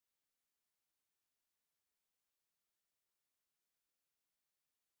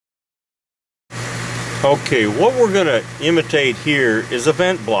Okay, what we're going to imitate here is a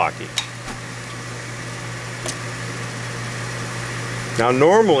vent blocking. Now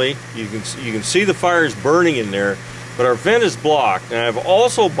normally you can see the fires burning in there, but our vent is blocked, and I've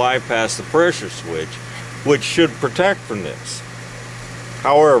also bypassed the pressure switch, which should protect from this.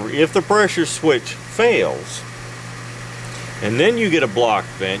 However, if the pressure switch fails and then you get a blocked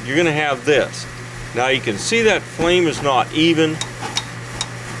vent, you're going to have this. Now you can see that flame is not even.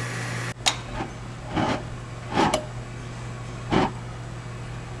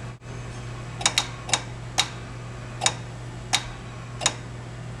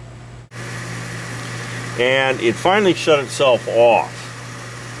 And it finally shut itself off.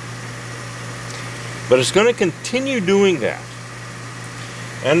 But it's going to continue doing that.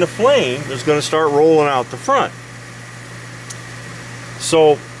 And the flame is going to start rolling out the front.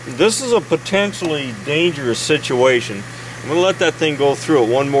 So this is a potentially dangerous situation. I'm going to let that thing go through it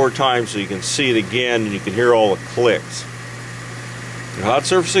one more time so you can see it again and you can hear all the clicks. The hot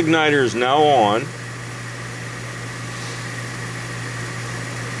surface igniter is now on.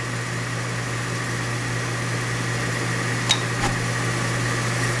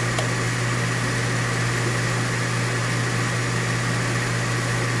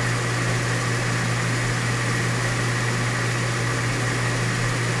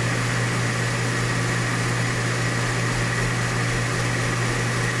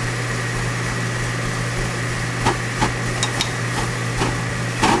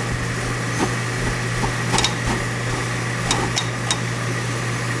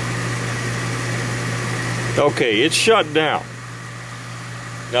 Okay, it's shut down.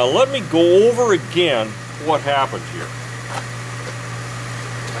 Now let me go over again what happened here.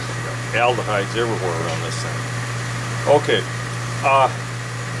 Aldehydes everywhere around this thing. Okay,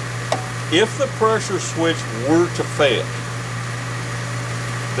 if the pressure switch were to fail,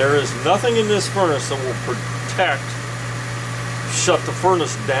 there is nothing in this furnace that will shut the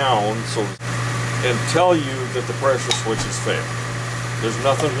furnace down and tell you that the pressure switch has failed. There's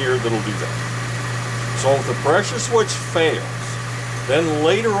nothing here that'll do that. So if the pressure switch fails, then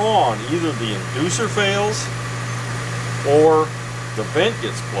later on either the inducer fails or the vent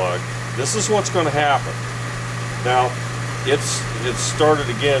gets plugged. This is what's going to happen. Now it's started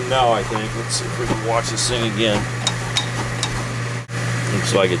again now, I think. Let's see if we can watch this thing again.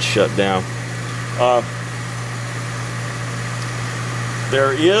 Looks like it's shut down.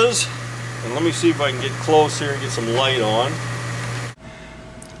 There is, and let me see if I can get close here and get some light on.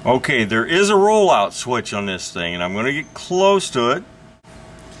 Okay, there is a rollout switch on this thing, and I'm going to get close to it,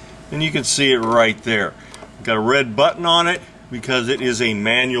 and you can see it right there. Got a red button on it because it is a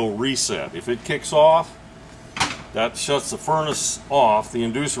manual reset. If it kicks off, that shuts the furnace off. The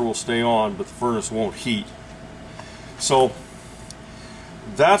inducer will stay on, but the furnace won't heat. So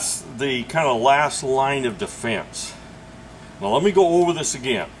that's the kind of last line of defense. Now let me go over this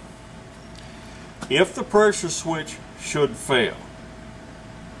again. If the pressure switch should fail,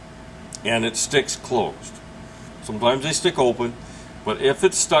 and it sticks closed. Sometimes they stick open, but if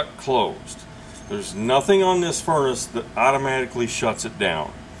it's stuck closed, there's nothing on this furnace that automatically shuts it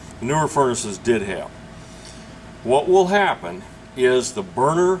down. The newer furnaces did have. What will happen is the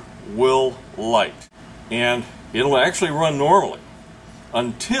burner will light, and it'll actually run normally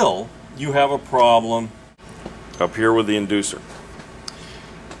until you have a problem up here with the inducer.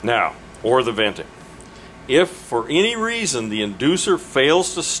 Now, or the venting. If for any reason the inducer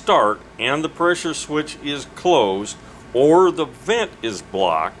fails to start and the pressure switch is closed or the vent is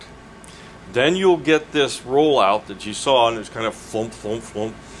blocked, then you'll get this rollout that you saw, and it's kind of flump, flump,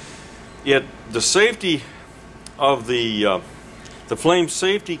 flump. The safety of the flame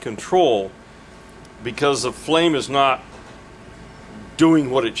safety control, because the flame is not doing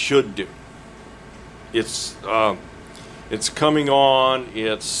what it should do. It's coming on,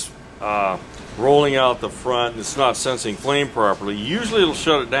 it's rolling out the front, it's not sensing flame properly. Usually it'll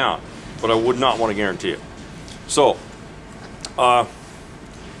shut it down, but I would not want to guarantee it. So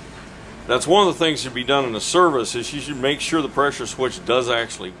that's one of the things that should be done in the service, is you should make sure the pressure switch does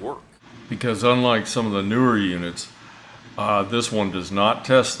actually work. Because unlike some of the newer units, this one does not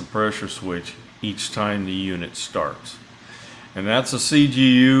test the pressure switch each time the unit starts. And that's a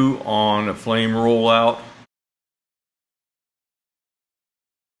CGU on a flame rollout.